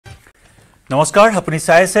নমস্কাৰ আপুনি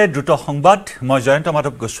চাই আছে দ্ৰুত সংবাদ মই জয়ন্ত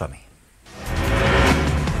মাধৱ গোস্বামী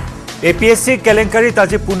APSC কেলেংকাৰীত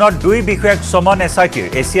আজি পুনৰ দুই বিষয়ক চমন SITৰ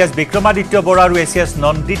ACS বিক্ৰমাদিত্য বৰা আৰু ACS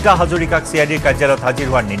নন্দিতা হাজৰিকাক CIDৰ কাৰ্যালয়ত হাজিৰ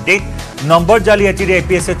হোৱাৰ নিৰ্দেশ নম্বৰ জালিয়াতিৰে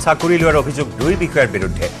APSCত চাকৰি লোৱাৰ অভিযোগ দুই বিষয়াৰ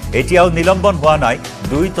বিৰুদ্ধে এতিয়াও নিলম্বন হোৱা নাই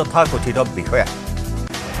দুই তথাকথিত বিষয়া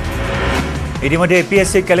ইতিমধ্যে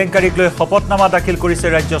APSC কেলেংকাৰীক লৈ শপতনামা দাখিল কৰিছে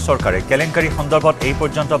ৰাজ্য চৰকাৰে কেলেংকাৰী সন্দৰ্ভত এই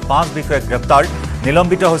পৰ্যন্ত 5 বিষয়াক গ্ৰেপ্তাৰ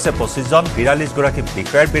নিলম্বিত হৈছে 25 জন 42 গৰাকী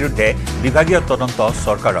বিষয়াৰ বিৰুদ্ধে বিভাগীয় তদন্ত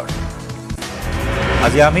চৰকাৰৰ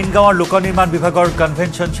আজি আমিনগাঁৱৰ লোক নিৰ্মাণ বিভাগৰ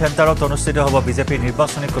কনভেনশন চেণ্টাৰত অনুষ্ঠিত হ'ব বিজেপি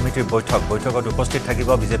নিৰ্বাচনী কমিটিৰ বৈঠকত উপস্থিত থাকিব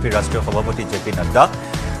বিজেপিৰ ৰাষ্ট্ৰীয় সভাপতি জেপি নাড্ডা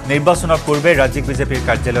নিৰ্বাচনৰ পূৰ্বে ৰাজ্যিক বিজেপিৰ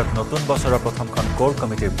কাৰ্যালয়ত নতুন বছৰৰ প্ৰথমখন কোৰ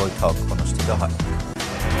কমিটিৰ বৈঠক অনুষ্ঠিত হয়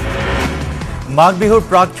মাঘ বিহুৰ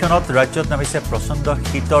প্ৰাকক্ষণত ৰাজ্যত নামিছে প্ৰচণ্ড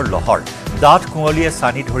শীতৰ লহৰ ডাঠ কুঁৱলীয়ে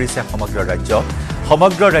সানি ধৰিছে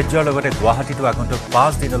সমগ্ৰ ৰাজ্যৰ লগতে গুৱাহাটীতো আগন্তুক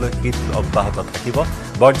 5 দিনলৈ শীত অব্যাহত থাকিব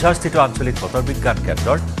বৰ্ঝাৰস্থিত আঞ্চলিক বতৰ বিজ্ঞান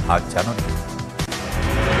কেন্দ্ৰৰ আগজাননী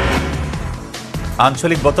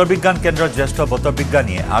আঞ্চলিক বতৰ বিজ্ঞান কেন্দ্ৰৰ জ্যেষ্ঠ বতৰ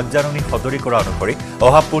বিজ্ঞানীয়ে আগজাননী সদৰি কৰা অনুসৰি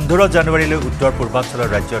অহা 15 জানুৱাৰীলৈ উত্তৰ পূৰ্বাঞ্চলৰ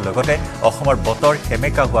ৰাজ্যৰ লগতে অসমৰ বতৰ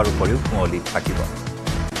সেমেকা হোৱাৰ উপৰিও কুঁৱলী থাকিব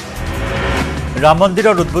ৰাম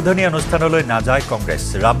মন্দিৰৰ উদ্বোধনী অনুষ্ঠানলৈ নাযায় কংগ্ৰেছ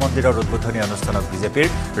ৰাম মন্দিৰৰ উদ্বোধনী অনুষ্ঠানত বিজেপিৰ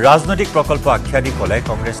ৰাজনৈতিক প্ৰকল্প আখ্যা দি ক'লে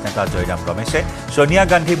কংগ্ৰেছ নেতা জয়ৰাম ৰমেশে সোনিয়া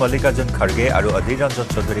গান্ধী মল্লিকাৰ্জুন খাৰ্গে আৰু অধীৰ ৰঞ্জন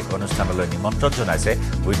চৌধুৰীক অনুষ্ঠানলৈ নিমন্ত্ৰণ জনাইছে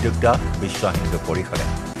উদ্যোক্তা বিশ্ব হিন্দু পৰিষদে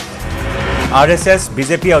RSS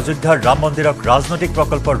বিজেপি অযোধ্যাৰ ৰাম মন্দিৰক ৰাজনৈতিক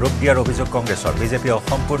প্ৰকল্পৰ ৰূপ দিয়াৰ অভিযোগ কংগ্ৰেছৰ বিজেপি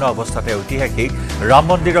অসম্পূৰ্ণ অৱস্থাতে ঐতিহাসিক ৰাম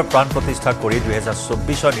মন্দিৰৰ প্ৰাণ প্ৰতিষ্ঠা কৰি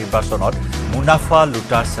 2024 নিৰ্বাচনত মুনাফা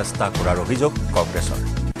লুটাৰ চেষ্টা কৰাৰ অভিযোগ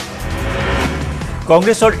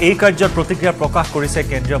কংগ্ৰেছৰ এই কাৰ্যত প্ৰতিক্ৰিয়া প্ৰকাশ কৰিছে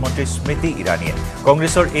কেন্দ্ৰীয় মন্ত্ৰী স্মৃতি ইৰাণীয়ে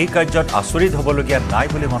কংগ্ৰেছৰ এই কাৰ্যত আচৰিত হ'বলগীয়া নাই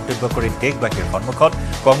বুলি মন্তব্য কৰি দেশবাসীৰ সন্মুখত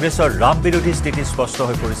কংগ্ৰেছৰ ৰাম বিৰোধী স্থিতি স্পষ্ট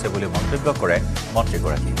হৈ পৰিছে বুলি মন্তব্য কৰে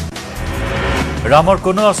মন্ত্ৰীগৰাকী ৰামৰ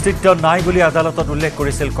কোনো অস্তিত্ব নাই বুলি আদালতত উল্লেখ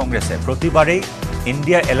কৰিছিল কংগ্ৰেছে প্ৰতিবাৰেই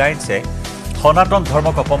ইণ্ডিয়া এলায়েন্সে সনাতন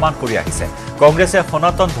ধৰ্মক অপমান কৰি আহিছে কংগ্ৰেছে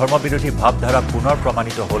সনাতন ধৰ্মবিৰোধী ভাৱধাৰা পুনৰ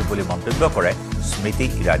প্ৰমাণিত হ'ল বুলি মন্তব্য কৰে স্মৃতি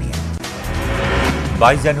ইৰাণীয়ে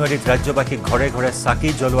 22 জানুৱাৰীত ৰাজ্যবাসীক ঘৰে ঘৰে চাকি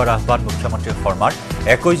জ্বলোৱাৰ আহ্বান মুখ্যমন্ত্ৰী শৰ্মাৰ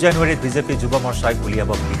 21 জানুৱাৰীত বিজেপি যুৱ মৰ্চাই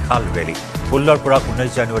উলিয়াব বিশাল ৰেলী 16 পৰা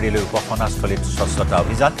 19 জানুৱাৰীলৈ উপাসনাস্থলীত স্বচ্ছতা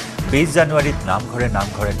অভিযান 20 জানুৱাৰীত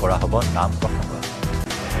নামঘৰে কৰা হ'ব নাম প্ৰসংগ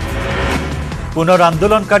পুনৰ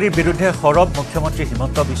আন্দোলনকাৰীৰ বিৰুদ্ধে সৰব মুখ্যমন্ত্ৰী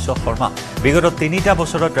হিমন্ত বিশ্ব শৰ্মা বিগত 3টা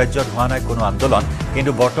বছৰত ৰাজ্যত হোৱা নাই কোনো আন্দোলন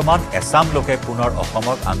কিন্তু বৰ্তমান এছাম লোকে পুনৰ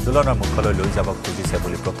অসমক আন্দোলনৰ মুখলৈ লৈ যাব খুজিছে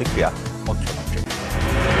বুলি প্ৰতিক্ৰিয়া মুখ্যমন্ত্ৰী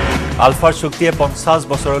আলফাৰ চুক্তিয়ে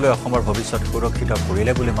 50 বছৰলৈ অসমৰ ভৱিষ্যত সুৰক্ষিত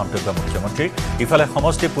কৰিলে বুলি মন্তব্য মুখ্যমন্ত্ৰী ইফালে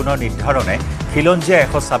সমষ্টি পুনৰ নিৰ্ধাৰণে খিলঞ্জীয়া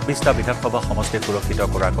 126টা বিধানসভা সমষ্টি সুৰক্ষিত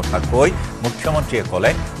কৰাৰ কথা কৈ মুখ্যমন্ত্ৰীয়ে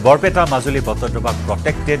ক'লে বৰপেটা মাজুলী বটদ্ৰৱা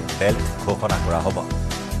প্ৰটেক্টেড বেল্ট ঘোষণা কৰা হ'ব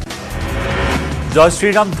জয়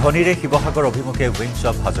শ্ৰীৰাম ধনীৰে শিৱসাগৰ অভিমুখে উইংছ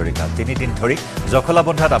অফ হাজৰিকা 3 দিন ধৰি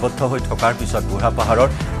জখলাবন্ধাত আবদ্ধ হৈ থকাৰ পিছত বুঢ়া পাহাৰৰ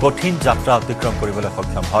কঠিন যাত্ৰা অতিক্ৰম কৰিবলৈ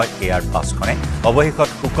সক্ষম হয় এয়াৰ বাছখনে অৱশেষত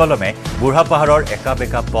সুকলমে বুঢ়া পাহাৰৰ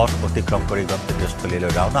একাবেকা পথ অতিক্ৰম কৰি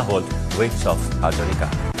গন্তব্যস্থলীলৈ ৰাওনা হ'ল উইংছ অফ হাজৰিকা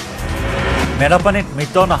মেৰাপানীত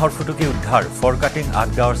মৃত নাহৰ ফুটুকি উদ্ধাৰ ফৰকাটিং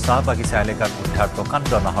আটগাঁৱৰ চাহ বাগিচা এলেকাত উদ্ধাৰ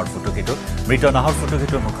প্ৰকাণ্ড নাহৰ ফুটুকিটো মৃত নাহৰ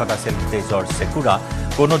ফুটুকিটোৰ মুখত আছিল তেজৰ চেকুৰা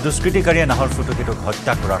কোনো দুষ্কৃতিকাৰীয়ে নাহৰ ফুটুকিটোক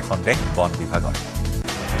হত্যা কৰাৰ সন্দেহ বন বিভাগৰ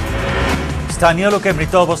স্থানীয় লোকে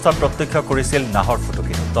মৃত অৱস্থাত প্ৰত্যক্ষ কৰিছিল নাহৰ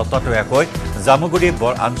ফুটুকিটো তত্ত্বটোয়াকৈ জামুগুৰি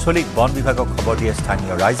আঞ্চলিক বন বিভাগক খবৰ দিয়ে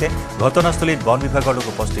স্থানীয় ৰাইজে ঘটনাস্থলীত বন বিভাগৰ লোক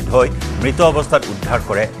উপস্থিত হৈ মৃত অৱস্থাত উদ্ধাৰ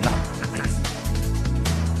কৰে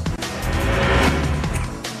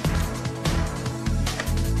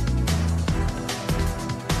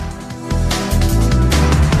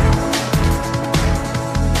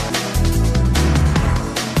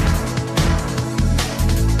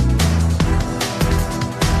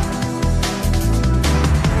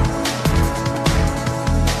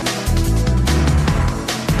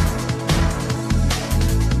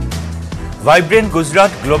ভাইব্ৰেণ্ট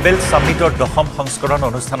গুজৰাট গ্লোবেল সামিটৰ 10ম সংস্কৰণ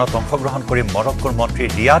অনুষ্ঠানত অংশগ্ৰহণ কৰি মৰক্কোৰ মন্ত্ৰী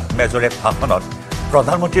ৰিয়াদ মেজৰে ভাষণত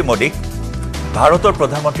প্ৰধানমন্ত্ৰী মোদীক ভাৰতৰ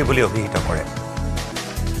প্ৰধানমন্ত্ৰী বুলি অভিহিত কৰে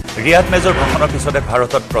ৰিয়াদ মেজৰ ভাষণৰ পিছতে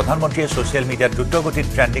ভাৰতত প্ৰধানমন্ত্ৰীয়ে ছ'চিয়েল মিডিয়াত দ্ৰুতগতিত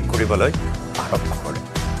ট্ৰেণ্ডিং কৰিবলৈ আৰম্ভ কৰে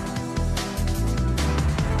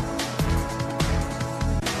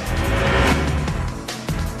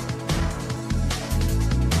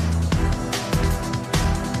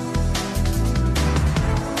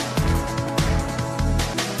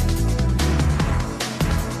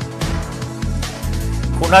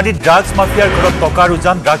সোণাৰীত ড্ৰাগছ মাফিয়াৰ ঘৰত টকাৰ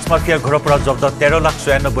উজান ড্ৰাগছ মাফিয়াৰ ঘৰৰ পৰা জব্দ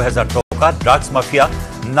 13,96,000 টকা ড্ৰাগছ মাফিয়া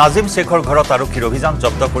নাজিম শেখৰ ঘৰত আৰক্ষীৰ অভিযান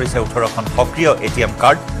জব্দ কৰিছে 18খন সক্ৰিয় এটিএম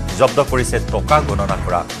কাৰ্ড জব্দ কৰিছে টকা গণনা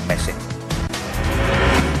কৰা মেচিন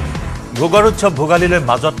ভোগৰ উৎসৱ ভোগালীলৈ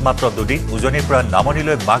মাজত মাত্ৰ দুদিন উজনিৰ পৰা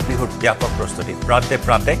নামনিলৈ মাঘ বিহুৰ ব্যাপক প্ৰস্তুতি প্ৰান্তে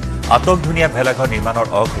প্ৰান্তে আটক ধুনীয়া ভেলাঘৰ নিৰ্মাণৰ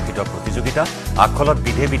অঘোষিত প্ৰতিযোগিতা আখলত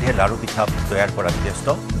বিধে বিধে লাৰু পিঠা তৈয়াৰ কৰাত ব্যস্ত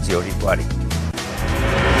জীয়ৰী বোৱাৰী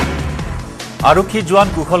আৰক্ষী জোৱান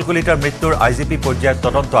কুশল কলিতাৰ মৃত্যুৰ আইজিপি পৰ্যায়ত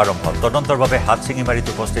তদন্ত আৰম্ভ তদন্তৰ বাবে হাত ছিঙিমাৰীত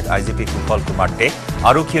উপস্থিত আইজিপি কুশল কুমাৰ দে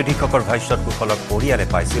আৰক্ষী অধীক্ষকৰ ভাষ্যত কুশলৰ পৰিয়ালে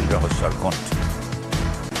পাইছিল ৰহস্যৰ কণ্ঠ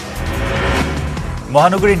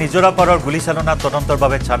মহানগৰী নিজৰাপাৰৰ গুলীচালনা তদন্তৰ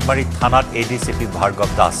বাবে চানমাৰী থানাত এডিচিপি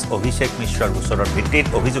ভাৰ্গৱ দাস অভিষেক মিশ্ৰৰ গোচৰৰ ভিত্তিত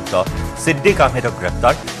অভিযুক্ত সিদ্দিক আহমেদক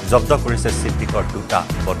গ্ৰেপ্তাৰ জব্দ কৰিছে সিদ্দিকৰ দুটা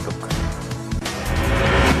বন্দুক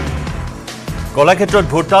কলাক্ষেত্ৰত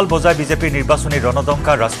ভোটতাল বজাই বিজেপিৰ নিৰ্বাচনী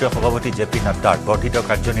ৰণদংকা ৰাষ্ট্ৰীয় সভাপতি জেপি নাড্ডাৰ বৰ্ধিত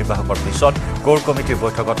কাৰ্যনিৰ্বাহকৰ পিছত কোৰ কমিটিৰ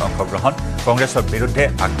বৈঠকত অংশগ্ৰহণ কংগ্ৰেছৰ বিৰুদ্ধে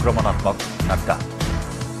আক্ৰমণাত্মক নাড্ডা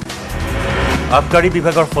আবকাৰী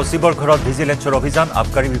বিভাগৰ সচিবৰ ঘৰত ভিজিলেন্সৰ অভিযান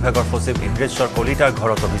আবকাৰী বিভাগৰ সচিব ইন্দ্ৰেশ্বৰ কলিতাৰ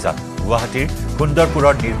ঘৰত অভিযান গুৱাহাটীৰ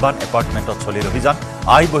সুন্দৰপুৰৰ নিৰ্মাণ এপাৰ্টমেণ্টত চলিল অভিযান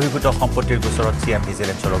আই বহিৰ্ভূত সম্পত্তিৰ গোচৰত চিএম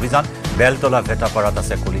ভিজিলেন্সৰ অভিযান বেলতলা ভেটাপাৰাত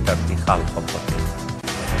আছে কলিতাৰ বিশাল সম্পত্তি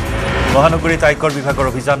মহানগৰীত আয়কৰ বিভাগৰ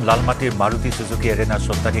অভিযান লালমাটিৰ মাৰুতি সুজুকি এৰেনাৰ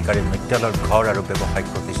স্বত্বাধিকাৰী মিত্যালৰ ঘৰ আৰু ব্যৱসায়িক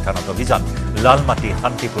প্ৰতিষ্ঠানত অভিযান লালমাটি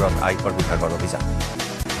শান্তিপুৰত আয়কৰ বিভাগৰ অভিযান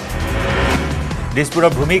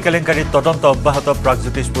দিছপুৰৰ ভূমি কেলেংকাৰীত তদন্ত অব্যাহত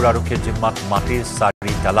প্ৰাগজ্যোতিষপুৰ আৰক্ষীৰ জিম্মাত মাটিৰ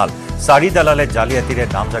চাৰি দালালে জালিয়াতিৰে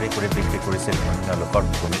নামজাৰি কৰি বিক্ৰী কৰিছিল অন্য লোকৰ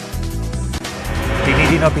ভূমি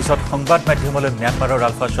 3 দিনৰ পিছত সংবাদ মাধ্যমলৈ ম্যানমাৰৰ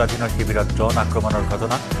আলফা স্বাধীনৰ শিবিৰত ড্ৰোন আক্ৰমণৰ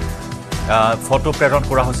ঘটনা ফটো প্ৰেৰণ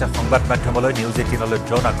কৰা হৈছে সংবাদ মাধ্যমলৈ নিউজ 18লৈ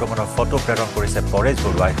ড্ৰোন আক্ৰমণৰ ফটো প্ৰেৰণ কৰিছে পৰেশ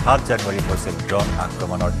বৰুৱাই 7 জানুৱাৰীত হৈছিল ড্ৰোন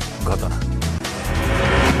আক্ৰমণৰ ঘটনা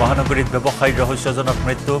মহানগৰীত ব্যৱসায়ীৰ ৰহস্যজনক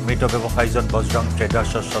মৃত্যু মৃত ব্যৱসায়ীজন বজৰং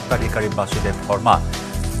ট্ৰেডাৰ্ছৰ স্বত্বাধিকাৰী বাসুদেৱ শৰ্মা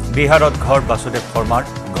বিহাৰত ঘৰ বাসুদেৱ শৰ্মাৰ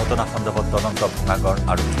ঘটনা সন্দৰ্ভত তদন্ত ভঙাগড়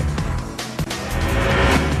আৰক্ষী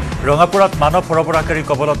ৰঙাপুৰত মানৱ সৰবৰাহকাৰী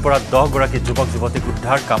কবলত পৰা 10 গৰাকী যুৱক যুৱতীক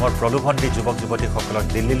উদ্ধাৰ কামৰ প্ৰলোভন দি যুৱক যুৱতীসকলক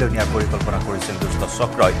দিল্লীলৈ নিয়াৰ পৰিকল্পনা কৰিছিল দুষ্ট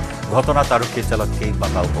চক্ৰই ঘটনাত আৰক্ষীৰ জালত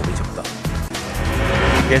কেইবাটাও অভিযুক্ত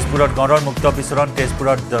তেজপুৰত গড়ৰ মুক্ত বিচৰণ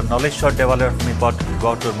তেজপুৰত নলেশ্বৰ দেৱালয়ৰ সমীপত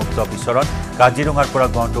গড়টোৰ মুক্ত বিচৰণ কাজিৰঙাৰ পৰা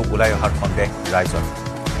গড়টো ওলাই অহাৰ সন্দেহ ৰাইজৰ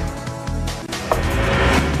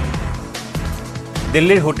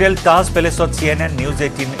দিল্লীৰ হোটেল তাজ পেলেছত CNN নিউজ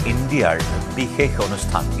 18 ইণ্ডিয়াৰ বিশেষ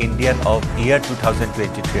অনুষ্ঠান ইণ্ডিয়ান অফ ইয়াৰ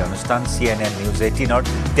 2023 অনুষ্ঠান CNN নিউজ 18ৰ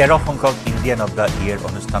 13 সংখ্যক ইণ্ডিয়ান অফ দ্য ইয়াৰ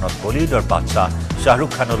অনুষ্ঠানত বলিউডৰ বাদশাহ Shahrukh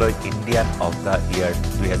খানলৈ Indian of the year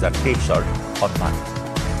 2023ৰ সন্মান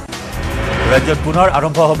ৰাজ্যত পুনৰ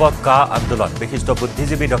আৰম্ভ হ'ব কা আন্দোলন বিশিষ্ট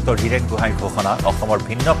বুদ্ধিজীৱী ডক্টৰ হীৰেন গোহাঁইৰ ঘোষণা অসমৰ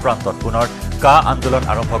ভিন্ন প্ৰান্তত পুনৰ কা আন্দোলন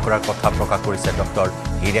আৰম্ভ কৰাৰ কথা প্ৰকাশ কৰিছে ডক্টৰ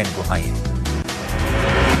হীৰেন গোহাঁইয়ে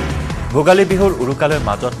ভোগালী বিহুৰ উৰুকালৈ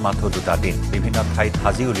মাজত মাথো দুটা দিন বিভিন্ন ঠাইত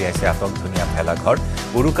সাজি উলিয়াইছে আটক ধুনীয়া ভেলাঘৰ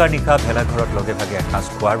উৰুকাৰ নিশা ভেলাঘৰত লগে ভাগে এসাঁজ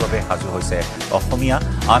খোৱাৰ বাবে সাজু হৈছে অসমীয়া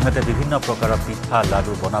আনহাতে বিভিন্ন প্ৰকাৰৰ পিঠা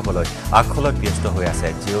লাডু বনাবলৈ আখলত ব্যস্ত হৈ আছে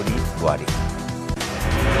জীয়ৰী বোৱাৰী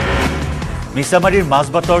মিছামাৰীৰ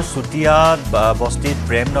মাজবাটৰ চুটিয়া বস্তিত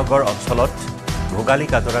প্ৰেমনগৰ অঞ্চলত ভোগালী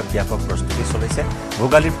কাদৰাৰ ব্যাপক প্ৰস্তুতি চলিছে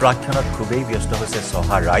ভোগালীৰ প্ৰাক্ষণত খুবেই ব্যস্ত হৈছে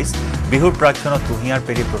চহা ৰাইজ বিহুৰ প্ৰাক্ষণত কুঁহিয়াৰ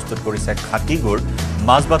পেৰি প্ৰস্তুত কৰিছে খাটি গুড়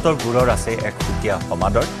মাজবাটৰ গুড়ৰ আছে এক সুকীয়া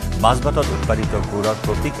সমাদৰ মাজবাটত উৎপাদিত গুড়ৰ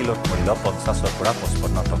প্ৰতি কিলোত মূল্য 50ৰ পৰা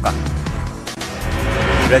 55 টকা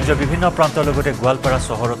ৰাজ্যৰ বিভিন্ন প্ৰান্তৰ লগতে গোৱালপাৰা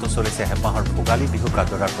চহৰতো চলিছে হেঁপাহৰ ভোগালী বিহু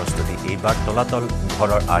কাদৰাৰ প্ৰস্তুতি এইবাৰ তলাতল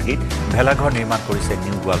ঘৰৰ আৰ্হিত ভেলাঘৰ নিৰ্মাণ কৰিছে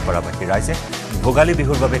নিউ গোৱালপাৰাবাসী ৰাইজে ভোগালী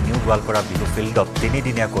বিহুৰ বাবে নিউ গোৱালপাৰা বিহু ফিল্ডত 3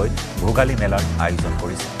 দিনীয়াকৈ ভোগালী মেলাৰ আয়োজন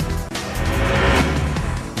কৰিছে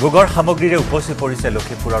ভোগৰ সামগ্ৰীৰে উপচি পৰিছে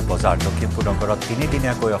লখিমপুৰৰ বজাৰ লখিমপুৰ নগৰত 3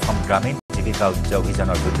 দিনীয়াকৈ অসম গ্ৰামীণ জীৱিকা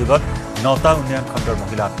অভিযানৰ উদ্যোগত 9টা উন্নয়ন খণ্ডৰ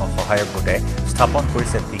মহিলা আত্মসহায়ক গোটে স্থাপন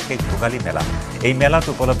কৰিছে বিশেষ ভোগালী মেলা এই মেলাত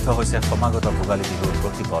উপলব্ধ হৈছে সমাগত ভোগালী বিহুৰ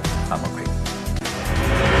প্ৰতিপদ সামগ্ৰী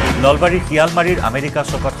নলবাৰীৰ শিয়ালমাৰীৰ আমেৰিকা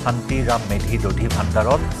চকত শান্তিৰাম মেধি দধি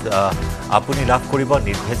ভাণ্ডাৰত আপুনি লাভ কৰিব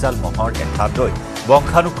নিৰ্ভেজাল মহৰ এঠা দৈ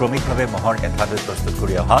বংশানুক্ৰমিকভাৱে মহৰ এঠা দৈ প্ৰস্তুত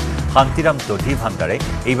কৰি অহা শান্তিৰাম দধি ভাণ্ডাৰে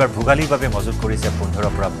এইবাৰ ভোগালীৰ বাবে মজুত কৰিছে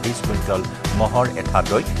 15 পৰা 20 কুইণ্টল মহৰ এঠা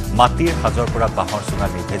দৈ মাটিৰ সাজৰ পৰা বাঁহৰ চুঙা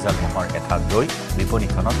নিৰ্ভেজাল মহৰ এঠা দৈ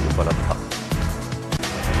বিপণীখনত উপলব্ধ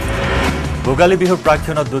ভোগালী বিহুৰ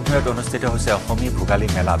প্ৰাক্ষণত দুধনৈত অনুষ্ঠিত হৈছে অসমী ভোগালী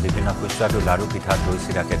মেলা বিভিন্ন সুস্বাদু লাৰু পিঠা দৈ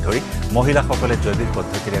চিৰাকে ধৰি মহিলাসকলে জৈৱিক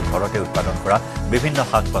পদ্ধতিৰে ঘৰতে উৎপাদন কৰা বিভিন্ন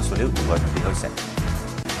শাক পাচলিও উভৈনদী হৈছে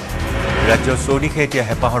ৰাজ্যৰ চৌদিশে এতিয়া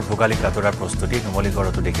হেঁপাহৰ ভোগালী কাদৰাৰ প্ৰস্তুতি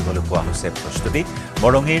নুমলীগড়তো দেখিবলৈ পোৱা হৈছে প্ৰস্তুতি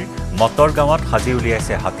মৰঙীৰ মটৰ গাঁৱত সাজি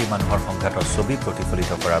উলিয়াইছে হাতী মানুহৰ সংঘাতৰ ছবি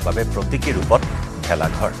প্ৰতিফলিত কৰাৰ বাবে প্ৰতীকী ৰূপত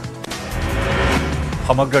ভেলাঘৰ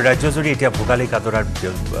সমগ্ৰ ৰাজ্যজুৰি এতিয়া ভোগালী কাদৰাৰ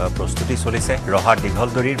প্ৰস্তুতি চলিছে ৰহাৰ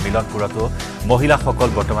দীঘলদৰীৰ মিলনপুৰতো মহিলাসকল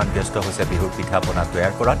বৰ্তমান ব্যস্ত হৈছে বিহুৰ পিঠা পনা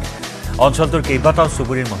তৈয়াৰ কৰাত অঞ্চলটোৰ কেইবাটাও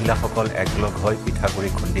চুবুৰীৰ মহিলাসকল একলগ হৈ পিঠাগুৰি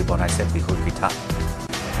খুন্দি বনাইছে বিহুৰ পিঠা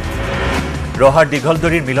ৰহাৰ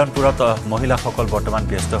দীঘলদৰীৰ মিলনপুৰত মহিলাসকল বৰ্তমান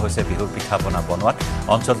ব্যস্ত হৈছে বিহুৰ পিঠাপনা বনোৱাত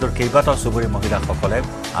অঞ্চলটোৰ কেইবাটাও চুবুৰী মহিলাসকলে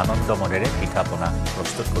আনন্দ মনেৰে পিঠাপনা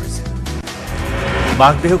প্ৰস্তুত কৰিছে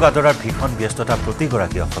মাঘ বিহুক আদৰাৰ ভীষণ ব্যস্ততা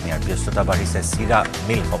প্ৰতিগৰাকী অসমীয়াৰ ব্যস্ততা বাঢ়িছে চিৰা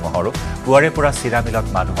মিলসমূহৰো পুৱাৰে পৰা চিৰা মিলত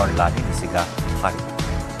মানুহৰ লানি নিচিগা শাৰী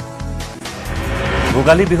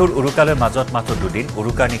ভোগালী বিহুৰ উৰুকালৈ মাজত মাত্ৰ দুদিন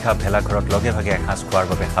উৰুকা নিশা ভেলাঘৰত লগে ভাগে এসাঁজ খোৱাৰ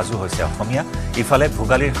বাবে সাজু হৈছে অসমীয়া ইফালে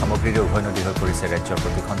ভোগালীৰ সামগ্ৰীৰে উভৈনদী হৈ পৰিছে ৰাজ্যৰ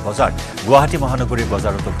প্ৰতিখন বজাৰ গুৱাহাটী মহানগৰীৰ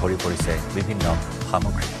বজাৰতো ভৰি পৰিছে বিভিন্ন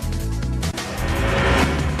সামগ্ৰী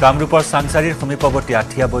কামৰূপৰ চাংচাৰীৰ সমীপৱৰ্তী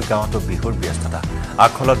আঠিয়াবৈ গাঁৱতো বিহুৰ ব্যস্ততা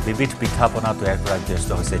আখলত বিবিধ পিঠা পনা তৈয়াৰ কৰাত ব্যস্ত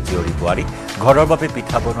হৈছে জীয়ৰী বোৱাৰী ঘৰৰ বাবে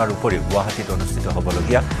পিঠা বনোৱাৰ উপৰিও গুৱাহাটীত অনুষ্ঠিত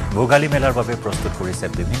হ'বলগীয়া ভোগালী মেলাৰ বাবে প্ৰস্তুত কৰিছে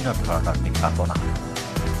বিভিন্ন ধৰণৰ পিঠা পনা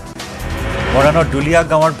মৰাণৰ দুলিয়া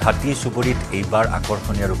গাঁৱৰ ভাটি চুবুৰীত এইবাৰ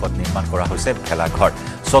আকৰ্ষণীয় ৰূপত নিৰ্মাণ কৰা হৈছে ভেলাঘৰ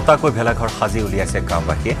ছটাকৈ ভেলাঘৰ সাজি উলিয়াইছে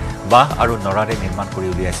গাঁওবাসীয়ে বাঁহ আৰু নৰাৰে নিৰ্মাণ কৰি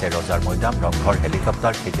উলিয়াইছে ৰজাৰ মৈদাম ৰংঘৰ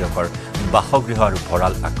হেলিকপ্টাৰ খেতিয়কৰ বাসগৃহ আৰু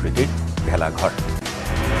ভঁৰাল আকৃতিৰ ভেলাঘৰ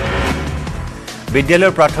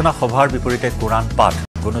বিদ্যালয়ৰ প্ৰাৰ্থনা সভাৰ বিপৰীতে কোৰাণ পাঠ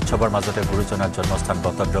গুণোৎসৱৰ মাজতে গুৰুজনাৰ জন্মস্থান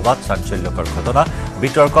বটদ্ৰৱাত চাঞ্চল্যকৰ ঘটনা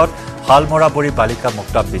বিতৰ্কত শালমৰাবৰী বালিকা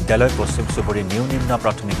মুক্তা বিদ্যালয় পশ্চিম চুবুৰী নিম্ন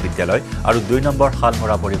প্ৰাথমিক বিদ্যালয় আৰু ২ নম্বৰ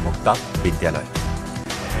শালমৰাবৰী মুক্তা বিদ্যালয়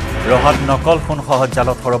ৰহাত নকল সোণ সহজ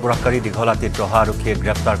জালত সৰবৰাহকাৰী দীঘলাতিত ৰহা আৰক্ষীয়ে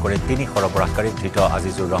গ্ৰেপ্তাৰ কৰে ৩ সৰবৰাহকাৰীক ধৃত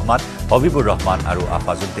আজিজুৰ ৰহমান হবিবুৰ ৰহমান আৰু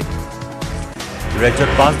আফাজুদ্দিন ৰাজ্যত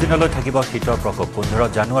 ৫ দিনলৈ থাকিব শীতৰ প্ৰকোপ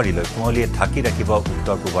 ১৫ জানুৱাৰীলৈ কুঁৱলীয়ে ঢাকি ৰাখিব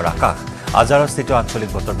উত্তৰ পূবৰ আকাশ আজাৰাস্থিত আঞ্চলিক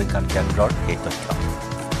বতৰ বিজ্ঞান কেন্দ্ৰৰ এই তথ্য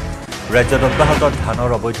ৰাজ্যত অব্যাহত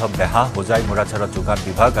ধানৰ অবৈধ বেহা হোজাই মোৰাঝাৰত যোগান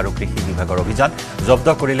বিভাগ আৰু কৃষি বিভাগৰ অভিযান জব্দ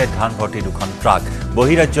কৰিলে ধান ভৰ্তি ২খন ট্ৰাক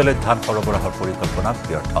বহিৰাজ্যলৈ ধান সৰবৰাহৰ পৰিকল্পনা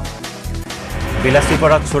ব্যৰ্থ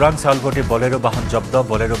বিলাসীপাৰাত চোৰাং চাউল ভৰ্তি বলেৰো বাহন জব্দ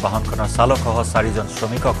বলেৰো বাহনখনৰ চালকসহ ৪জন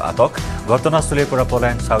শ্ৰমিকক আটক ঘটনাস্থলীৰ পৰা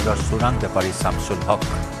পলায়ন চাউলৰ চোৰাং বেপাৰী শামছুল হক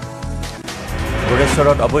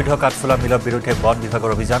গোৰেশ্বৰত অবৈধ কাঠফুলা মিলৰ বিৰুদ্ধে বন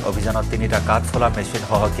বিভাগৰ অভিযানত ৩টা কাঠফুলা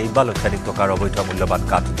মেচিনসহ কেইবা লক্ষাধিক টকাৰ অবৈধ মূল্যৱান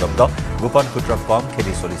কাঠ জব্দ গোপন সূত্ৰত কম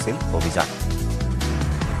খেদি চলিছিল অভিযান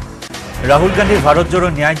ৰাহুল গান্ধীৰ ভাৰত জোড়ো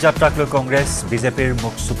ন্যায় যাত্ৰাক লৈ কংগ্ৰেছ বিজেপিৰ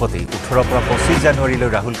মুখ চুপতি ১৮ পৰা ২৫ জানুৱাৰীলৈ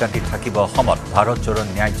ৰাহুল গান্ধী থাকিব অসমত ভাৰত জোড়ো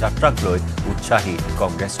ন্যায় যাত্ৰাক লৈ উৎসাহী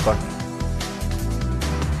কংগ্ৰেছ কৰ্মী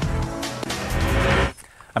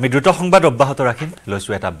আমি দ্ৰুত সংবাদ অব্যাহত ৰাখিম লৈছো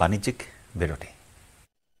এটা বাণিজ্যিক বিৰতি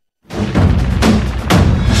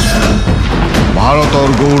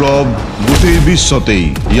ভাৰতৰ গৌৰৱ গোটেই বিশ্বতেই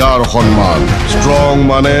ইয়াৰ সন্মান ষ্ট্ৰং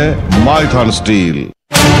মানে মাইথান ষ্টীল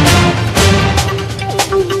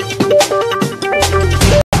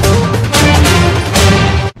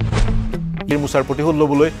মুছাৰ প্ৰতিশোধ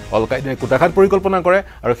ল'বলৈ অলকায়দাই কুটাঘাত পৰিকল্পনা কৰে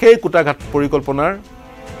আৰু সেই কুটাঘাত পৰিকল্পনাৰ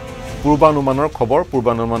পূৰ্বানুমানৰ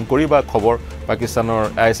পূৰ্বানুমান কৰি বা খবৰ পাকিস্তানৰ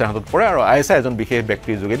আইএছআইৰ হাতত পৰে আৰু আইএছআই এজন বিশেষ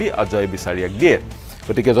ব্যক্তিৰ যোগেদি অজয় বিচাৰিয়াক দিয়ে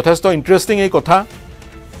গতিকে যথেষ্ট ইণ্টাৰেষ্টিং এই কথা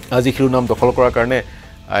আজি শিৰোনাম দখল কৰাৰ কাৰণে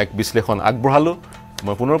এক বিশ্লেষণ আগবঢ়ালোঁ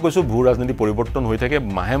মই পুনৰ কৈছোঁ ভূ ৰাজনীতি পৰিৱৰ্তন হৈ থাকে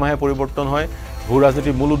মাহে মাহে পৰিৱৰ্তন হয় ভূ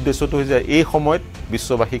ৰাজনীতিৰ মূল উদ্দেশ্যটো হৈছে এই সময়ত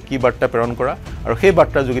বিশ্ববাসীক কি বাৰ্তা প্ৰেৰণ কৰা আৰু সেই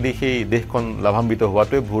বাৰ্তাৰ যোগেদি সেই দেশখন লাভান্বিত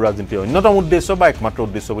হোৱাটোৱে ভূ ৰাজনীতিৰ অন্যতম উদ্দেশ্য বা একমাত্ৰ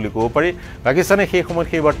উদ্দেশ্য বুলি ক'ব পাৰি পাকিস্তানে সেই সময়ত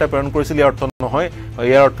সেই বাৰ্তা প্ৰেৰণ কৰিছিল ইয়াৰ অৰ্থ নহয়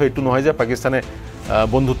ইয়াৰ অৰ্থ এইটো নহয় যে পাকিস্তানে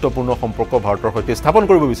বন্ধুত্বপূৰ্ণ সম্পৰ্ক ভাৰতৰ সৈতে স্থাপন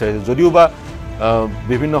কৰিব বিচাৰিছে যদিও বা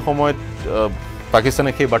বিভিন্ন সময়ত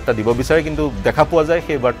পাকিস্তানে সেই বাৰ্তা দিব বিচাৰে কিন্তু দেখা পোৱা যায়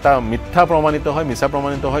সেই বাৰ্তা মিথ্যা প্ৰমাণিত হয় মিছা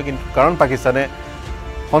প্ৰমাণিত হয় কিন্তু কাৰণ পাকিস্তানে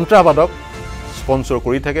সন্ত্ৰাসবাদক স্পন্সৰ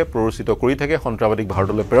কৰি থাকে প্ৰৰোচিত কৰি থাকে সন্ত্ৰাসবাদীক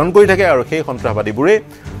ভাৰতলৈ প্ৰেৰণ কৰি থাকে আৰু সেই সন্ত্ৰাসবাদীবোৰে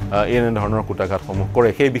এনে ধৰণৰ কুটাঘাতসমূহ কৰে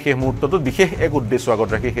সেই বিশেষ মুহূৰ্তটোত বিশেষ এক উদ্দেশ্য আগত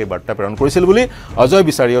ৰাখি সেই বাৰ্তা প্ৰেৰণ কৰিছিল বুলি অজয়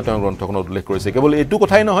বিচাৰিয়েও তেওঁৰ গ্ৰন্থখনত উল্লেখ কৰিছে কেৱল এইটো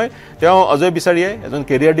কথাই নহয় তেওঁ অজয় বিচাৰিয়ে এজন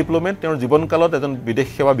কেৰিয়াৰ ডিপ্ল'মেট তেওঁৰ জীৱনকালত এজন বিদেশ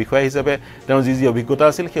সেৱা বিষয়া হিচাপে তেওঁৰ যি অভিজ্ঞতা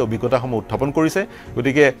আছিল সেই অভিজ্ঞতাসমূহ উত্থাপন কৰিছে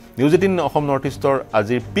গতিকে নিউজ18 অসম নৰ্থ ইষ্টৰ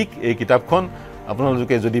আজিৰ পিক এই কিতাপখন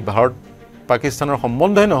আপোনালোকে যদি ভাৰত পাকিস্তানৰ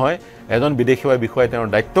সম্বন্ধই নহয় এজন বিদেশ সেৱা বিষয়াই তেওঁৰ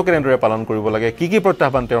দায়িত্ব কেনেদৰে পালন কৰিব লাগে কি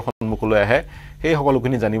প্ৰত্যাহ্বান তেওঁৰ সন্মুখলৈ আহে সেই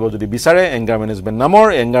সকলোখিনি জানিব যদি বিচাৰে এংগাৰ মেনেজমেণ্ট নামৰ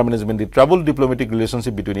anger management the trouble diplomatic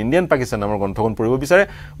relationship between India and Pakistan নামৰ গ্ৰন্থখন পঢ়িব বিচাৰে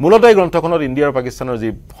মূলতঃ এই গ্ৰন্থখনত ইণ্ডিয়া আৰু পাকিস্তানৰ যি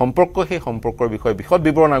সম্পৰ্ক সেই সম্পৰ্কৰ বিষয়ে বিশদ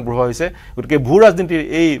বিৱৰণ আগবঢ়োৱা হৈছে গতিকে ভূ ৰাজনীতিৰ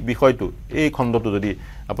এই বিষয়টো এই খণ্ডটো যদি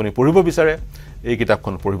আপুনি পঢ়িব বিচাৰে এই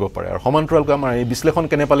কিতাপখন পঢ়িব পাৰে আৰু সমান্তৰালকৈ আমাৰ এই বিশ্লেষণ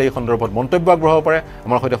কেনে পালে এই সন্দৰ্ভত মন্তব্য আগবঢ়াব পাৰে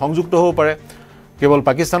আমাৰ সৈতে সংযুক্ত হ'ব পাৰে কেৱল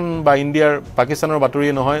পাকিস্তান বা ইণ্ডিয়াৰ পাকিস্তানৰ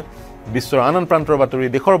বাতৰিয়ে নহয় বিশ্বৰ আন প্ৰান্তৰ বাতৰি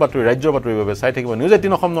দেশৰ বাতৰি ৰাজ্যৰ বাতৰিৰ বাবে চাই থাকিব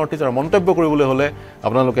নিউজ18 অসম নৰ্থ ইষ্ট আৰু মন্তব্য কৰিবলৈ হ'লে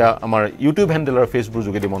আপোনালোকে আমাৰ ইউটিউব হেণ্ডেল আৰু ফেচবুক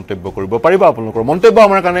যোগেদি মন্তব্য কৰিব পাৰিব আপোনালোকৰ মন্তব্য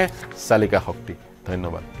আমাৰ কাৰণে চালিকা শক্তি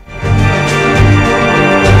ধন্যবাদ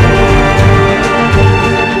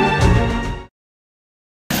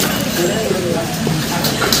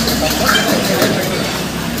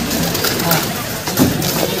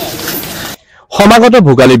সমাগত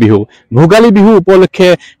ভোগালী বিহু উপলক্ষে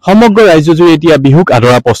সমগ্ৰ ৰাজ্যজুৰি এতিয়া বিহুক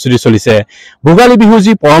আদৰা প্ৰস্তুতি চলিছে ভোগালী বিহু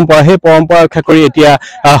যি পৰম্পৰা সেই পৰম্পৰা ৰক্ষা কৰি এতিয়া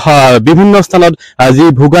বিভিন্ন স্থানত যি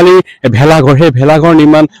ভোগালী ভেলাঘৰ সেই ভেলাঘৰ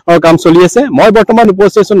নিৰ্মাণৰ কাম চলি আছে মই বৰ্তমান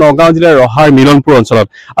উপস্থিত আছো নগাঁও জিলাৰ ৰহাৰ মিলনপুৰ অঞ্চলত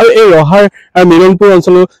আৰু এই ৰহাৰ মিলনপুৰ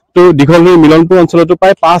অঞ্চলত তো দীঘলনৈ মিলনপুৰ অঞ্চলতো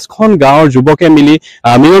প্ৰায় 5খন গাঁৱৰ যুৱকে মিলি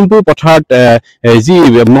মিলনপুৰ পথাৰত যি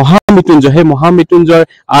মহামৃত্যুঞ্জয় সেই মহামৃত্যুঞ্জয়ৰ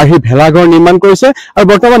আৰ্হি ভেলাঘৰ নিৰ্মাণ কৰিছে আৰু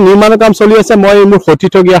বৰ্তমান নিৰ্মাণৰ কাম চলি আছে মই মোৰ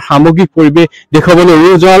সতীৰ্থগীয়া সামগ্ৰিক পৰিৱেশ দেখাবলৈ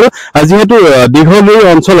অনুৰোধ জনালো যিহেতু দীঘলনৈ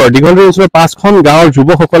অঞ্চলৰ 5খন গাঁৱৰ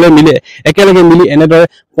যুৱকসকলে মিলি একেলগে মিলি এনেদৰে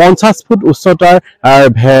 50 ফুট উচ্চতাৰ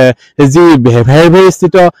যি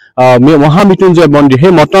ভেৰভেৰিস্থিত মহামৃত্যুঞ্জয় মন্দিৰ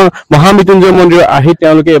সেই মহামৃত্যুঞ্জয় মন্দিৰৰ আৰ্হি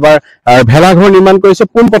তেওঁলোকে এবাৰ ভেলাঘৰ নিৰ্মাণ কৰিছে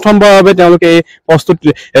প্ৰথমবাৰৰ বাবে তেওঁলোকে এই প্ৰস্তুত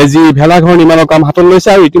যি ভেলাঘৰ নিৰ্মাণৰ কাম হাতত লৈছে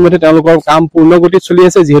আৰু ইতিমধ্যে তেওঁলোকৰ কাম পূৰ্ণগতিত চলি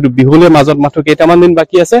আছে যিহেতু বিহুলে মাজত মাত্ৰ কেইটামান দিন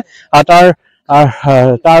বাকী আছে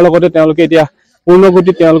তাৰ লগতে তেওঁলোকে এতিয়া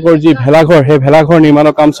পূৰ্ণগতিত তেওঁলোকৰ যি ভেলাঘৰ সেই ভেলাঘৰ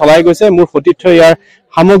নিৰ্মাণৰ কাম চলাই গৈছে মোৰ সতীৰ্থ ইয়াৰ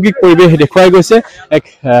সামগ্ৰিক পৰিৱেশ দেখুৱাই গৈছে এক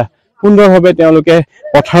সুন্দৰভাৱে তেওঁলোকে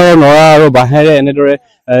পথাৰৰ নৰা আৰু বাঁহেৰে এনেদৰে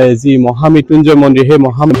যি মহামৃত্যুঞ্জয় মন্দিৰ সেই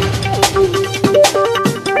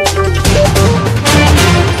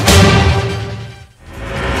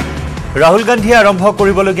ৰাহুল গান্ধীয়ে আৰম্ভ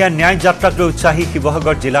কৰিবলগীয়া ন্যায় যাত্ৰাক লৈ উৎসাহী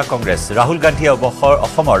শিৱসাগৰ জিলা কংগ্ৰেছ ৰাহুল গান্ধীয়ে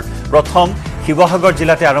অসমৰ প্ৰথম শিৱসাগৰ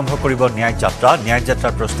জিলাতে আৰম্ভ কৰিব ন্যায়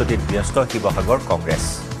যাত্ৰাৰ প্ৰস্তুতিত ব্যস্ত শিৱসাগৰ কংগ্ৰেছ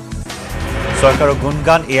চৰকাৰৰ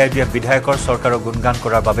গুণগান AIDF বিধায়কৰ চৰকাৰৰ গুণগান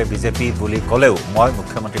কৰাৰ বাবে বিজেপি বুলি ক'লেও মই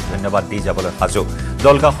মুখ্যমন্ত্ৰীক ধন্যবাদ দি যাবলৈ সাজু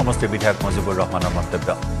দলগাঁও সমষ্টিৰ বিধায়ক মজিবুৰ ৰহমানৰ মন্তব্য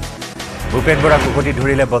ভূপেন বৰাক উভতি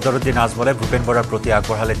ধৰিলে বদৰুদ্দিন আজমলে ভূপেন বৰাৰ প্ৰতি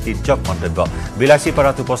আগবঢ়ালে তিৰ্যক মন্তব্য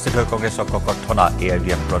বিলাসীপাৰাত উপস্থিত হৈ কংগ্ৰেছক ককৰ্থনা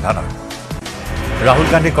AIDF প্ৰধানৰ ৰাহুল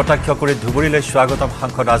গান্ধীক কটাক্ষ কৰি ধুবুৰীলৈ স্বাগতম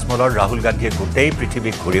সাংসদ আজমলৰ ৰাহুল গান্ধীয়ে গোটেই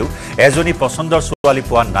পৃথিৱীক ঘূৰিও এজনী পছন্দৰ ছোৱালী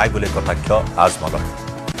পোৱা নাই বুলি কটাক্ষ আজমলৰ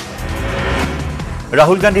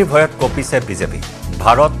ৰাহুল গান্ধীৰ ভয়ত কঁপিছে বিজেপি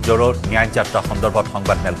ভাৰত জোড়ো ন্যায় যাত্ৰা সন্দৰ্ভত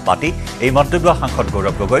সংবাদমেল পাতি এই মন্তব্য সাংসদ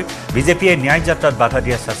গৌৰৱ গগৈ বিজেপিয়ে ন্যায় যাত্ৰাত বাধা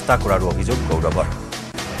দিয়াৰ চেষ্টা কৰাৰ অভিযোগ গৌৰৱৰ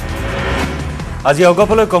আজি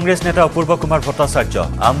অগপলৈ কংগ্ৰেছ নেতা অপূৰ্ব কুমাৰ ভট্টাচাৰ্য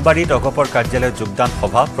আমবাৰীত অগপৰ কাৰ্যালয়ত যোগদান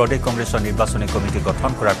সভা প্ৰদেশ কংগ্ৰেছৰ নিৰ্বাচনী কমিটি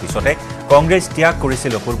গঠন কৰাৰ পিছতে কংগ্ৰেছ ত্যাগ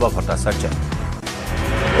কৰিছিল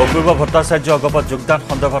অপূৰ্ব ভট্টাচাৰ্য অগপত যোগদান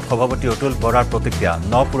সন্দৰ্ভত সভাপতি অতুল বৰাৰ প্ৰতিক্ৰিয়া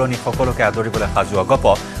পুৰণি সকলোকে আদৰিবলৈ সাজু অগপ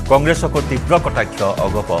কংগ্ৰেছকো তীব্ৰ কটাক্ষ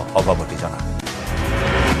অগপ সভাপতিজনা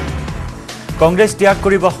কংগ্ৰেছ ত্যাগ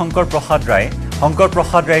কৰিব শংকৰ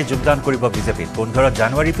প্ৰসাদ ৰায় যোগদান কৰিব বিজেপিত 15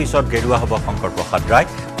 জানুৱাৰীৰ পিছত গেৰুৱা হ'ব শংকৰ প্ৰসাদ ৰায়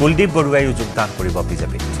কুলদীপ বৰুৱাইও যোগদান কৰিব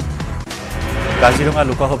বিজেপিত কাজিৰঙা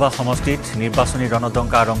লোকসভা সমষ্টিত নিৰ্বাচনী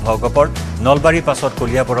ৰণদংকা আৰম্ভ অগপৰ নলবাৰীৰ পাছত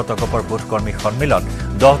কলিয়াবৰত অগপৰ বুথ কৰ্মী সন্মিলন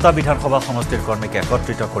 10টা বিধানসভা সমষ্টিৰ কৰ্মীক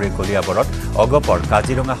একত্ৰিত কৰি কলিয়াবৰত অগপৰ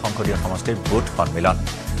কাজিৰঙা সংসদীয় সমষ্টিৰ বুথ সন্মিলন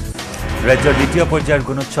ৰাজ্যৰ দ্বিতীয় পৰ্যায়ৰ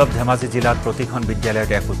গুণোৎসৱ ধেমাজি জিলাত প্ৰতিখন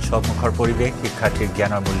বিদ্যালয়ত এক উৎসৱমুখৰ পৰিৱেশ শিক্ষাৰ্থীৰ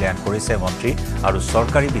জ্ঞানৰ মূল্যায়ন কৰিছে মন্ত্ৰী আৰু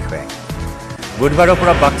চৰকাৰী বিষয়াই বুধবাৰৰ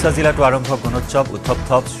পৰা বাক্সা জিলাতো আৰম্ভ গুণোৎসৱ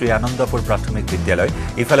উৎসৱ শ্ৰী আনন্দপুৰ প্ৰাথমিক বিদ্যালয়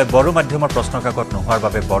ইফালে বড়ো মাধ্যমৰ প্ৰশ্নকাকত নোহোৱাৰ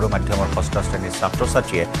বাবে বড়ো মাধ্যমৰ ষষ্ঠ শ্ৰেণীৰ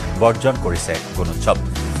ছাত্ৰ-ছাত্ৰীয়ে বৰ্জন কৰিছে গুণোৎসৱ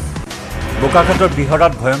বোকাখাটৰ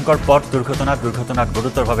বিহৰাত ভয়ংকৰ পথ দুৰ্ঘটনাত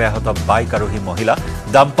গুৰুতৰভাৱে আহত বাইক আৰোহী মহিলা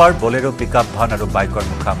ডাম্পাৰ বলেৰো পিকআপ ভান আৰু বাইকৰ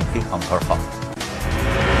মুখামুখি সংঘৰ্ষ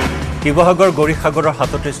শিৱসাগৰ গৌৰীসাগৰৰ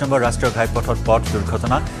 37 নম্বৰ ৰাষ্ট্ৰীয় ঘাইপথত পথ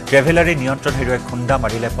দুৰ্ঘটনা ট্ৰেভেলাৰে নিয়ন্ত্ৰণ হেৰুৱাই খুন্দা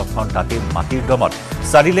মাৰিলে পথৰ দাঁতিৰ মাটিৰ দমত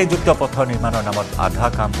 4 লেনযুক্ত পথ নিৰ্মাণৰ নামত আধা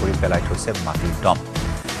কাম কৰি পেলাই থৈছে মাটিৰ দম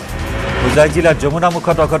হোজাই জিলাৰ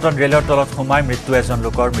যমুনামুখত অঘটন ৰেলৰ তলত সোমাই মৃত্যু এজন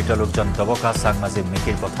লোকৰ মৃত লোকজন দবকা চাংমাজি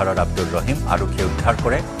মিকিৰ পথাৰৰ আব্দুল ৰহিম আৰক্ষীয়ে উদ্ধাৰ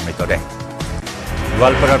কৰে মৃতদেহ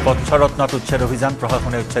গোৱালপাৰাৰ পঞ্চৰত্নত উচ্ছেদ অভিযান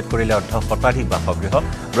প্ৰশাসনে উচ্ছেদ কৰিলে অৰ্ধ শতাধিক বাসগৃহ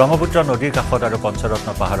ব্ৰহ্মপুত্ৰ নদীৰ কাষত আৰু পঞ্চৰত্ন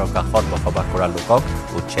পাহাৰৰ কাষত বসবাস কৰা লোকক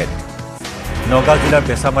উচ্ছেদ নগাঁও জিলাৰ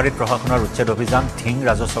বেছামাৰীত প্ৰশাসনৰ উচ্ছেদ অভিযান ধিং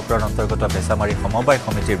ৰাজচক্ৰৰ অন্তৰ্গত বেছামাৰী সমবায়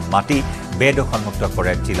সমিতিৰ মাটি বেদখলমুক্ত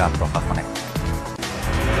কৰে জিলা প্ৰশাসনে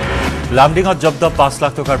লামডিঙত জব্দ 5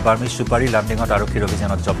 লাখ টকাৰ বাৰ্মিজ সুপাৰী লামডিঙত আৰক্ষীৰ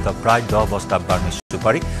অভিযানত জব্দ প্ৰায় 10 বস্তা বাৰ্মিজ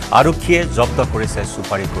সুপাৰী আৰক্ষীয়ে জব্দ কৰিছে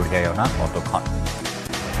সুপাৰী কঢ়িয়াই অনা অটোখন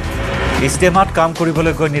ইষ্টেমাত কাম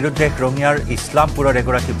কৰিবলৈ গৈ নিৰুদ্দেশ ৰঙিয়াৰ ইছলামপুৰৰ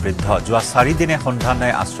এগৰাকী বৃদ্ধ যোৱা 4 দিনে সন্ধান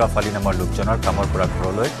নাই আশ্ৰাফ আলী নামৰ লোকজনৰ কামৰ পৰা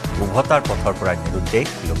ঘৰলৈ উভতাৰ পথৰ পৰা নিৰুদ্দেশ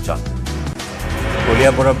লোকজন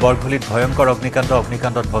কলিয়াবৰৰ বৰঘুলিত ভয়ংকৰ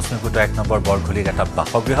অগ্নিকাণ্ডত ভস্মীভূত 1 নম্বৰ বৰঘুলিৰ এটা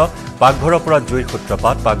বাসগৃহ পাকঘৰৰ পৰা জুইৰ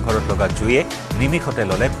সূত্ৰপাত পাকঘৰত লগা জুইয়ে নিমিষতে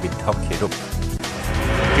ললে বিধ্বংসী ৰূপ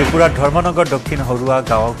ত্ৰিপুৰাৰ ধৰ্মনগৰ দক্ষিণ হৰুৱা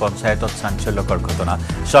গাঁৱৰ পঞ্চায়তত চাঞ্চল্যকৰ ঘটনা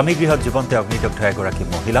স্বামী গৃহত জীৱন্তে অগ্নিদগ্ধ এগৰাকী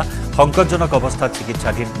মহিলা সংকটজনক অৱস্থাত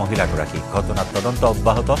চিকিৎসাধীন মহিলাগৰাকী ঘটনাত তদন্ত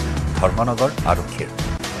অব্যাহত ধৰ্মনগৰ আৰক্ষীৰ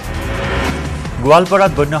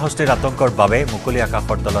গোৱালপাৰাত বন্যহস্তীৰ আতংকৰ বাবে মুকলি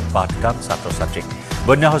আকাশৰ তলত পাঠদান ছাত্ৰ-ছাত্ৰী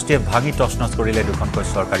বন্যাহস্তীয়ে ভাঙি তছনছ কৰিলে দুখনকৈ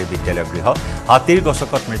চৰকাৰী বিদ্যালয় গৃহ হাতীৰ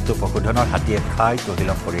গছকত মৃত্যু পশুধনৰ হাতীয়ে খাই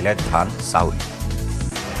তহিলং কৰিলে ধান চাউল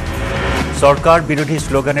সৰকাৰ বিৰোধী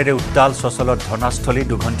স্লোগানেৰে উত্তাল সচলত ধৰ্ণাস্থলী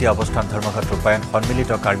দুঘণ্টীয়া অৱস্থান ধৰ্মঘট ৰূপায়ণ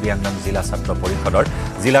সন্মিলিত কাৰ্বি আংলং জিলা ছাত্ৰ পৰিষদৰ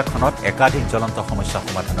জিলাখনত একাধিক জ্বলন্ত সমস্যা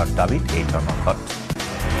সমাধানৰ দাবীত এই ধৰ্মঘট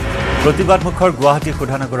প্ৰতিবাদমুখৰ গুৱাহাটী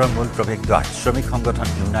সুধানগৰৰ মূল প্ৰৱেশদ্বাৰ শ্ৰমিক সংগঠন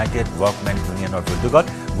ইউনাইটেড ৱৰ্কমেন ইউনিয়নৰ উদ্যোগত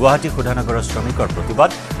গুৱাহাটী সুধানগৰৰ শ্ৰমিকৰ প্ৰতিবাদ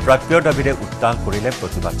প্ৰাপ্যৰ দাবীৰে উত্তাল কৰিলে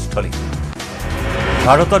প্ৰতিবাদস্থলী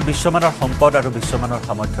ভাৰতত বিশ্বমানৰ সম্পদ আৰু বিশ্বমানৰ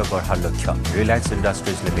সামৰ্থ্য গঢ়াৰ লক্ষ্য ৰিলায়েন্স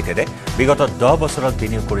ইণ্ডাষ্ট্ৰিজ লিমিটেডে বিগত 10 বছৰত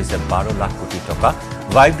বিনিয়োগ কৰিছে 12 লাখ কোটি টকা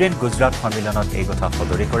ভাইব্ৰেণ্ট গুজৰাট সন্মিলনত এই কথা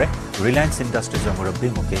সদৰি কৰে ৰিলায়েন্স ইণ্ডাষ্ট্ৰিজৰ মুৰব্বী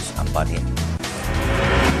মুকেশ আম্বানীয়ে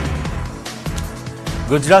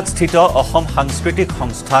গুজৰাটস্থিত অসম সাংস্কৃতিক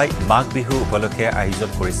সংস্থাই মাঘ বিহু উপলক্ষে আয়োজন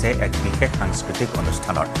কৰিছে এক বিশেষ সাংস্কৃতিক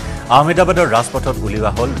অনুষ্ঠানৰ আহমেদাবাদৰ ৰাজপথত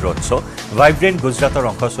উলিওৱা হ'ল ৰোড শ্ব' ভাইব্ৰেণ্ট গুজৰাটৰ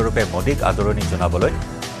অংশস্বৰূপে মোদীক আদৰণি জনাবলৈ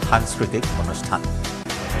সাংস্কৃতিক অনুষ্ঠান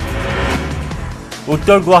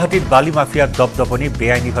উত্তৰ গুৱাহাটীত বালি মাফিয়াৰ দপদপনি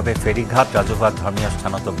বেআইনীভাৱে ফেৰীঘাট ৰাজহুৱা ধৰ্মীয়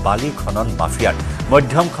স্থানত বালি খনন মাফিয়াৰ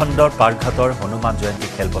মধ্যম খণ্ডৰ পাৰঘাটৰ হনুমান জয়ন্তী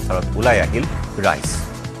খেলপথাৰত ওলাই আহিল ৰাইজ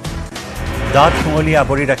দাঁত কুঁৱলী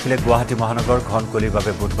আৱৰি ৰাখিলে গুৱাহাটী মহানগৰ ঘন কুঁৱলীৰ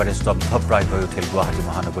বাবে বুধবাৰে স্তব্ধপ্ৰায় হৈ উঠিল গুৱাহাটী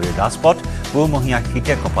মহানগৰীৰ ৰাজপথ পুমহীয়া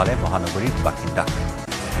শীতে কপালে মহানগৰীৰ বাসিন্দা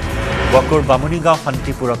বকুৰ বামুনিগাঁও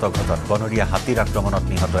শান্তিপুৰত অঘটন বনৰীয়া হাতীৰ আক্ৰমণত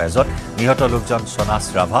নিহত এজন নিহত লোকজন সনাস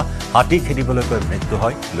ৰাভা হাতী খেদিবলৈ গৈ মৃত্যু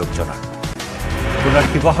হয় লোকজনৰ পুনৰ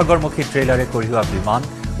শিৱসাগৰমুখী ট্ৰেইলাৰে কঢ়িওৱা বিমান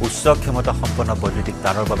উচ্চ ক্ষমতা সম্পন্ন বৈদ্যুতিক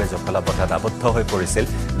তাৰৰ বাবে জখলাবন্ধাত আবদ্ধ হৈ পৰিছিল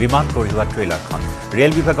বিমান কঢ়িওৱা ট্ৰেইলাৰখন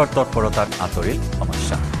ৰেল বিভাগৰ তৎপৰতাত আঁতৰিল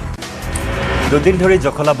সমস্যা দুদিন ধৰি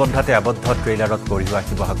জখলাবন্ধাতে আবদ্ধ ট্ৰেইলাৰত কঢ়িওৱা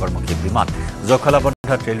শিৱসাগৰমুখী বিমান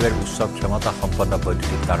জখলাবন্ধা ৰেলৱেৰ উচ্চ ক্ষমতা সম্পন্ন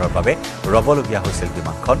বৈদ্যুতিক তাৰৰ বাবে ৰবলগীয়া হৈছিল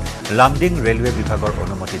বিমানখন লামডিং ৰেলৱে বিভাগৰ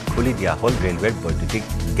অনুমতিত খুলি দিয়া হ'ল ৰেলৱেৰ বৈদ্যুতিক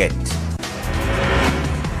গেট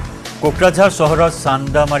কোকৰাঝাৰ চহৰৰ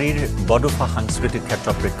চান্দামাৰীৰ বডোফা সাংস্কৃতিক ক্ষেত্ৰ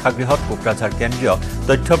প্ৰেক্ষাগৃহত কোকৰাঝাৰ কেন্দ্ৰীয়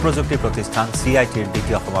তথ্য প্ৰযুক্তি প্ৰতিষ্ঠান CITৰ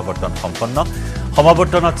দ্বিতীয় সমাৱৰ্তন সম্পন্ন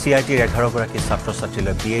সমাৱৰ্তনত CITৰ 11 গৰাকী ছাত্ৰ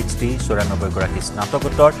ছাত্ৰীলৈ PhD 94 গৰাকী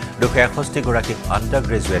স্নাতকোত্তৰ 261 গৰাকী আণ্ডাৰ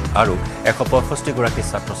গ্ৰেজুৱেট আৰু 165 গৰাকী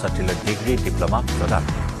ছাত্ৰ ছাত্ৰীলৈ ডিগ্ৰী ডিপ্ল'মা প্ৰদান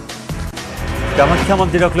কামাখ্যা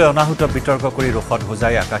মন্দিৰক লৈ অনাহুত বিতৰ্ক কৰি ৰোষত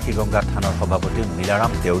হোজাই আকাশী গংগা থানৰ সভাপতি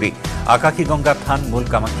মিলাৰাম দেউৰী আকাশী গংগা থান মূল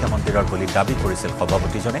কামাখ্যা মন্দিৰৰ বুলি দাবী কৰিছিল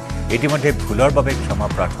সভাপতিজনে ইতিমধ্যে ভুলৰ বাবে ক্ষমা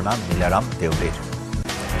প্ৰাৰ্থনা মিলাৰাম দেউৰীৰ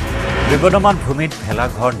বিবদমান ভূমিত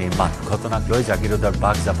ভেলাঘৰ নিৰ্মাণ ঘটনাক লৈ জাগিৰোডৰ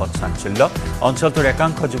বাগজাপত চাঞ্চল্য অঞ্চলটোৰ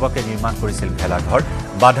একাংশ যুৱকে নিৰ্মাণ কৰিছিল ভেলাঘৰ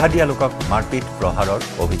বাধা দিয়া লোকক মাৰপিট প্ৰহাৰৰ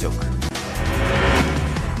অভিযোগ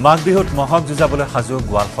মাঘ বিহুত মহক যুঁজাবলৈ সাজু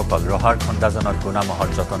গোৱালসকল ৰহাৰ খণ্ডাজনত গুণা মহৰ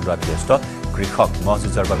যতন লোৱাত ব্যস্ত কৃষক মহ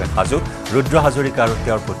যুঁজাৰ বাবে সাজু ৰুদ্ৰ হাজৰিকা আৰু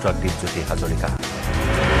তেওঁৰ পুত্ৰ দীপজ্যোতি হাজৰিকা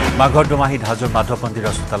মাঘৰ দুমাহীত হাজোৰ মাধৱ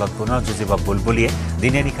মন্দিৰৰ চোতালত পুনৰ যুঁজিব বুলবুলিয়ে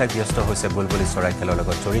দিনে নিশাই ব্যস্ত হৈছে বুলবুলি চৰাই খেলৰ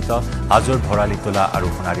লগত জড়িত হাজোৰ ভৰালিতোলা আৰু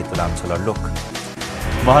সোণাৰীতোলা অঞ্চলৰ লোক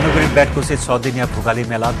মহানগৰীৰ বেতকুছিত 6 দিনীয়া ভোগালী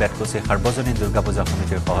মেলা বেতকুছি সাৰ্বজনীন দুৰ্গা পূজা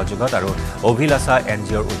সমিতিৰ সহযোগত আৰু অভিলাষা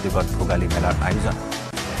NGOৰ উদ্যোগত ভোগালী মেলাৰ আয়োজন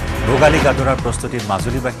ভোগালী গাদৰাৰ প্ৰস্তুতিত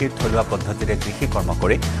মাজুলীবাসীৰ থলুৱা পদ্ধতিৰে কৃষি কৰ্ম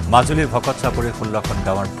কৰি মাজুলীৰ ভকত চাপৰিৰ 16খন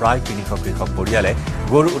গাঁৱৰ প্ৰায় 300 কৃষক পৰিয়ালে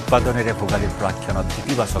গুৰ উৎপাদনেৰে ভোগালীৰ প্ৰাক্ষণত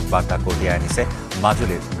ইতিবাচক বাৰ্তা কঢ়িয়াই আনিছে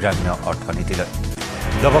মাজুলীৰ গ্ৰাম্য অৰ্থনীতিলৈ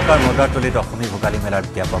দবকাৰ মদাৰতলীত অসমী ভোগালী মেলাৰ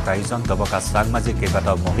ব্যাপক আয়োজন দবকা চাংমাজিৰ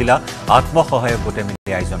কেইবাটাও মহিলা আত্মসহায়ক গোটে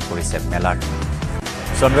মিলি আয়োজন কৰিছে মেলাৰ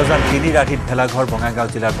চন্দ্ৰযান 3 ৰাধিত ভেলাঘৰ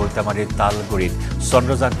বঙাইগাঁও জিলাৰ বৈতামাৰীৰ তালগুৰিত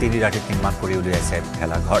চন্দ্ৰযান 3 ৰাধিত নিৰ্মাণ কৰি উলিয়াইছে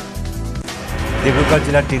ভেলাঘৰ ডিব্ৰুগড়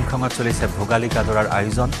জিলাৰ টিংখঙত চলিছে ভোগালী গাদৰাৰ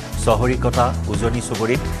আয়োজন চহৰীকতা উজনি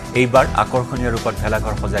চুবুৰীত এইবাৰ আকৰ্ষণীয় ৰূপত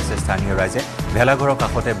ভেলাঘৰ সজাইছে স্থানীয় ৰাইজে ভেলাঘৰৰ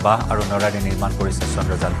কাষতে বাঁহ আৰু নৰাৰে নিৰ্মাণ কৰিছে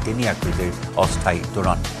চন্দ্ৰযান 3 আকৃতিৰ অস্থায়ী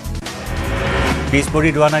তোৰণ পিছ পৰি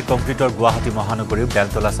ৰোৱা নাই কংক্ৰিটৰ গুৱাহাটী মহানগৰীৰ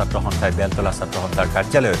বেলতলা ছাত্ৰ সন্থাই বেলতলা ছাত্ৰ সন্থাৰ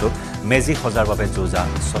কাৰ্যালয়তো মেজি সজাৰ বাবে যোজা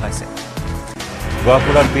চলাইছে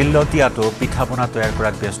গহপুৰৰ বিললতীয়াটো পিঠা পনা তৈয়াৰ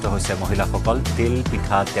কৰাত ব্যস্ত হৈছে মহিলাসকল তিল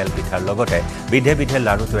পিঠা তেল পিঠাৰ লগতে বিধে বিধে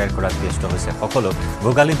লাড়ু তৈয়াৰ কৰাত ব্যস্ত হৈছে সকলো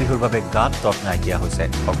ভোগালী বিহুৰ বাবে গাত তত নাইকিয়া হৈছে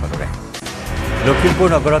সকলোৰে লখিমপুৰ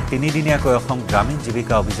নগৰত 3 দিনীয়াকৈ অসম গ্ৰামীণ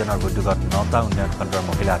জীৱিকা অভিযানৰ উদ্যোগত 9টা উন্নয়ন খণ্ডৰ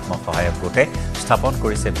মহিলা আত্মসহায়ক গোটে স্থাপন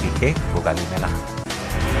কৰিছে বিশেষ ভোগালী মেলা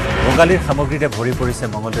ভোগালীৰ সামগ্ৰীৰে ভৰি পৰিছে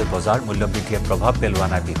মঙলদৈ বজাৰ মূল্যবৃদ্ধিয়ে প্ৰভাৱ পেলোৱা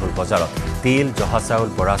নাই বিহুৰ বজাৰত তিল জহা চাউল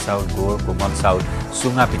বৰা চাউল গুৰ কোমল চাউল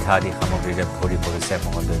চুঙা পিঠা আদি সামগ্ৰীৰে ভৰি পৰিছে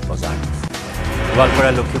মঙলদৈ বজাৰ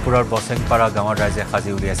গোৱালপাৰা লক্ষীপুৰৰ বসেংপাৰা গাঁৱৰ ৰাইজে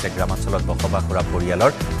সাজি উলিয়াইছে গ্ৰামাঞ্চলত বসবাস কৰা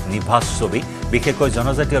পৰিয়ালৰ নিভাজ ছবি বিশেষকৈ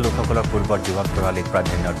জনজাতীয় লোকসকলৰ পূৰ্বৰ জীৱন প্ৰণালীক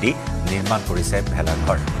প্ৰাধান্য দি নিৰ্মাণ কৰিছে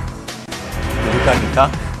ভেলাঘৰ উৰুকাৰ নিশা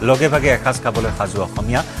লগে ভাগে এসাঁজ খাবলৈ সাজু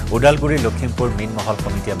অসমীয়া ওদালগুৰি লখিমপুৰ মীনমহল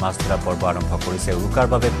সমিতিয়ে মাছ ধৰা পৰ্ব আৰম্ভ কৰিছে উৰুকাৰ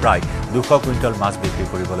বাবে প্ৰায় 200 কুইণ্টল মাছ বিক্ৰী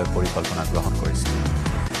কৰিবলৈ পৰিকল্পনা গ্ৰহণ কৰিছে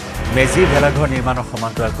মেজি ভেলাঘৰ নিৰ্মাণৰ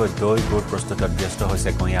সমান্তৰালকৈ দৈ গুড় প্ৰস্তুতত ব্যস্ত হৈছে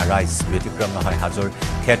গঞা ৰাইজ ব্যতিক্ৰম নহয় হাজোৰ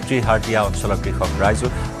ক্ষেত্ৰী হাৰদিয়া অঞ্চলৰ কৃষক ৰাইজো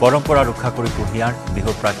পৰম্পৰা ৰক্ষা কৰি কুঁহিয়াৰ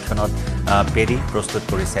বিহু প্ৰাক্ষণত পেৰি প্ৰস্তুত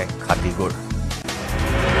কৰিছে খাটি গুড়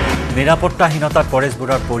নিৰাপত্তাহীনতাত পৰেশ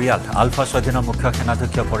বৰুৱাৰ পৰিয়াল আলফা স্বাধীনৰ মুখ্য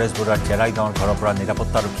সেনাধ্যক্ষ পৰেশ বৰুৱাৰ জেৰাই গাঁৱৰ ঘৰৰ পৰা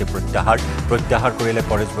নিৰাপত্তাৰক্ষী প্ৰত্যাহাৰ কৰিলে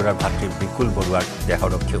পৰেশ বৰুৱাৰ ভাতৃ বিকুল বৰুৱাৰ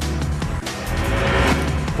দেহৰক্ষীও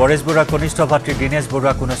পৰেশ বৰুৱাৰ কনিষ্ঠ ভাতৃ দীনেশ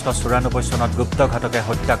বৰুৱাক 1994 চনত গুপ্তঘাতকে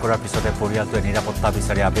হত্যা কৰাৰ পিছতে পৰিয়ালটোৱে নিৰাপত্তা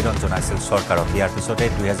বিচাৰি আবেদন জনাইছিল চৰকাৰক ইয়াৰ পিছতে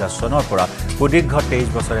 2000 চনৰ পৰা সুদীৰ্ঘ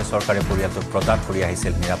 23 বছৰে চৰকাৰে পৰিয়ালটোক প্ৰদান কৰি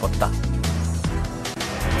আহিছিল নিৰাপত্তা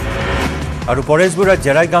আৰু পৰেশ বৰুৱাৰ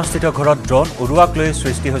জেৰাই গাঁওস্থিত ঘৰত ড্ৰোন উৰুৱাক লৈ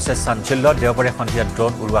সৃষ্টি হৈছে চাঞ্চল্য দেওবাৰে সন্ধিয়া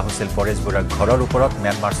ড্ৰোন উৰুৱা হৈছিল পৰেশ বৰুৱাৰ ঘৰৰ ওপৰত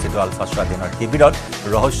ম্যানমাৰস্থিত আলফা স্বাধীনৰ শিবিৰত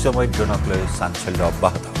ৰহস্যময় ড্ৰোনক লৈ চাঞ্চল্য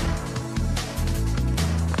অব্যাহত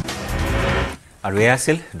আৰু এয়া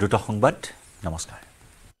আছিল দ্ৰুত সংবাদ নমস্কাৰ